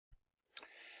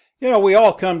You know, we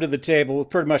all come to the table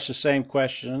with pretty much the same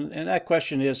question, and that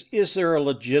question is there a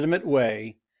legitimate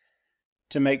way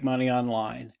to make money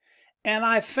online? And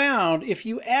I found if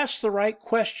you ask the right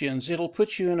questions, it'll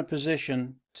put you in a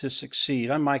position to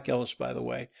succeed. I'm Mike Ellis, by the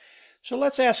way. So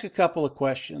let's ask a couple of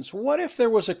questions. What if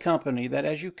there was a company that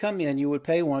as you come in, you would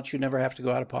pay once, you never have to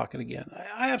go out of pocket again?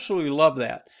 I absolutely love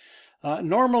that.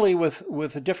 Normally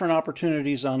with different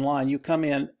opportunities online, you come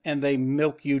in and they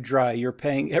milk you dry. You're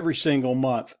paying every single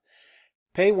month.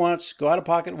 Pay once, go out of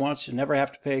pocket once, and never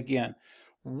have to pay again.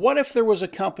 What if there was a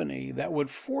company that would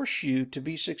force you to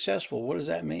be successful? What does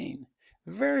that mean?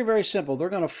 Very, very simple. They're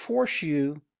going to force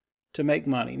you to make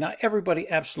money. Now, everybody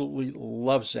absolutely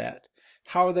loves that.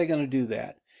 How are they going to do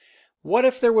that? What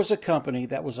if there was a company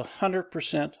that was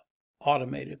 100%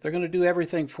 automated? They're going to do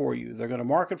everything for you. They're going to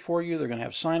market for you. They're going to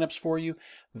have signups for you.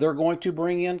 They're going to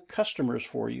bring in customers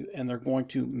for you, and they're going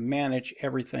to manage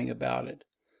everything about it.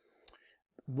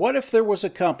 What if there was a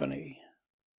company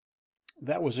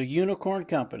that was a unicorn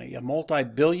company, a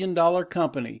multi-billion-dollar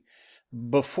company,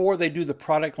 before they do the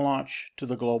product launch to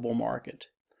the global market?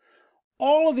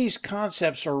 All of these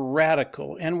concepts are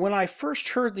radical. And when I first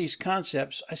heard these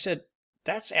concepts, I said,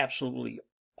 that's absolutely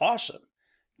awesome.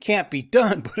 Can't be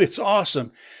done, but it's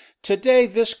awesome. Today,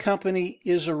 this company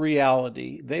is a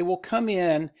reality. They will come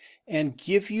in and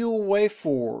give you a way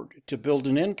forward to build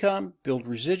an income, build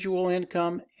residual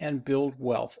income, and build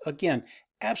wealth. Again,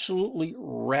 absolutely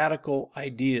radical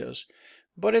ideas,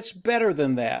 but it's better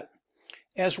than that.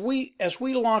 As we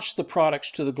launch the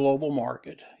products to the global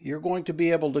market, you're going to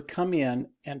be able to come in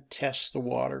and test the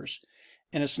waters,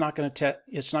 and it's not going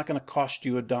to cost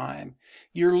you a dime.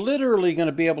 You're literally going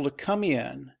to be able to come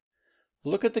in,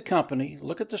 look at the company,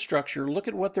 look at the structure, look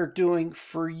at what they're doing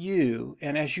for you,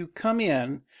 and as you come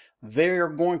in, they're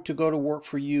going to go to work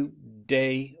for you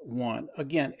day one.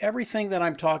 Again, everything that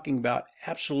I'm talking about,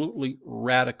 absolutely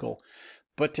radical.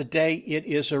 But today it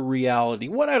is a reality.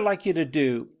 What I'd like you to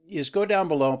do is go down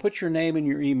below and put your name and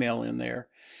your email in there.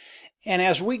 And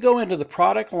as we go into the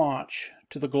product launch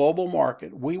to the global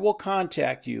market, we will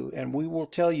contact you and we will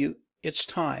tell you it's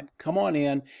time. Come on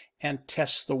in and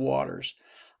test the waters.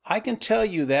 I can tell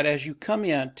you that as you come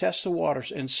in, test the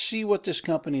waters, and see what this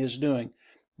company is doing,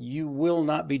 you will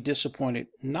not be disappointed.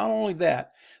 Not only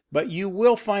that, but you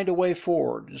will find a way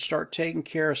forward to start taking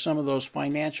care of some of those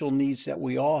financial needs that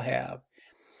we all have.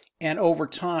 And over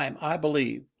time, I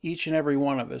believe each and every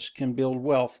one of us can build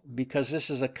wealth, because this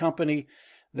is a company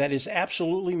that is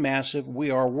absolutely massive.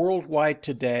 We are worldwide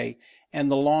today,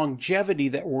 and the longevity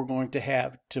that we're going to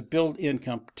have to build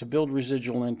income, to build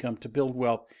residual income, to build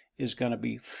wealth is going to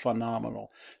be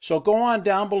phenomenal. So go on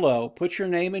down below, put your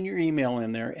name and your email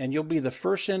in there, and you'll be the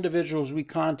first individuals we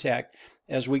contact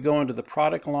as we go into the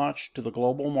product launch to the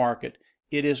global market.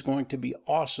 It is going to be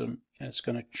awesome, and it's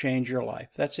going to change your life.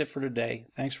 That's it for today.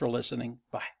 Thanks for listening.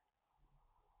 Bye.